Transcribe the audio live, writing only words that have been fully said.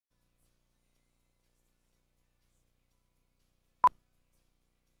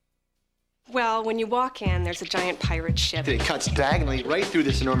Well, when you walk in, there's a giant pirate ship. It cuts diagonally right through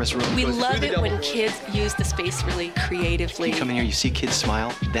this enormous room. We love it when kids use the space really creatively. You come in here, you see kids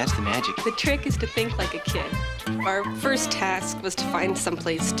smile, that's the magic. The trick is to think like a kid. Our first task was to find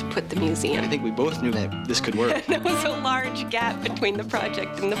someplace to put the museum. I think we both knew that this could work. There was a large gap between the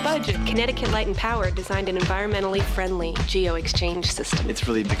project and the budget. Connecticut Light and Power designed an environmentally friendly geo-exchange system. It's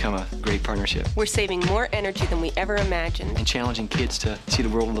really become a great partnership. We're saving more energy than we ever imagined. And challenging kids to see the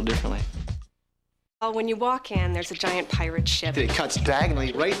world a little differently. Well, when you walk in, there's a giant pirate ship. It cuts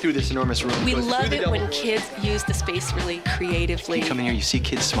diagonally right through this enormous room. We love it when kids use the space really creatively. You come in here, you see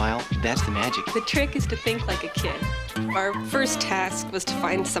kids smile, that's the magic. The trick is to think like a kid. Our first task was to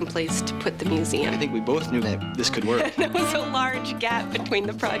find someplace to put the museum. I think we both knew that this could work. There was a large gap between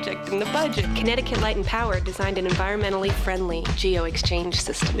the project and the budget. Connecticut Light and Power designed an environmentally friendly geo-exchange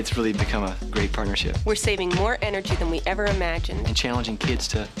system. It's really become a great partnership. We're saving more energy than we ever imagined. And challenging kids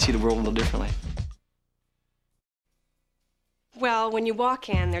to see the world a little differently. Well, when you walk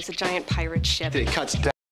in, there's a giant pirate ship. It cuts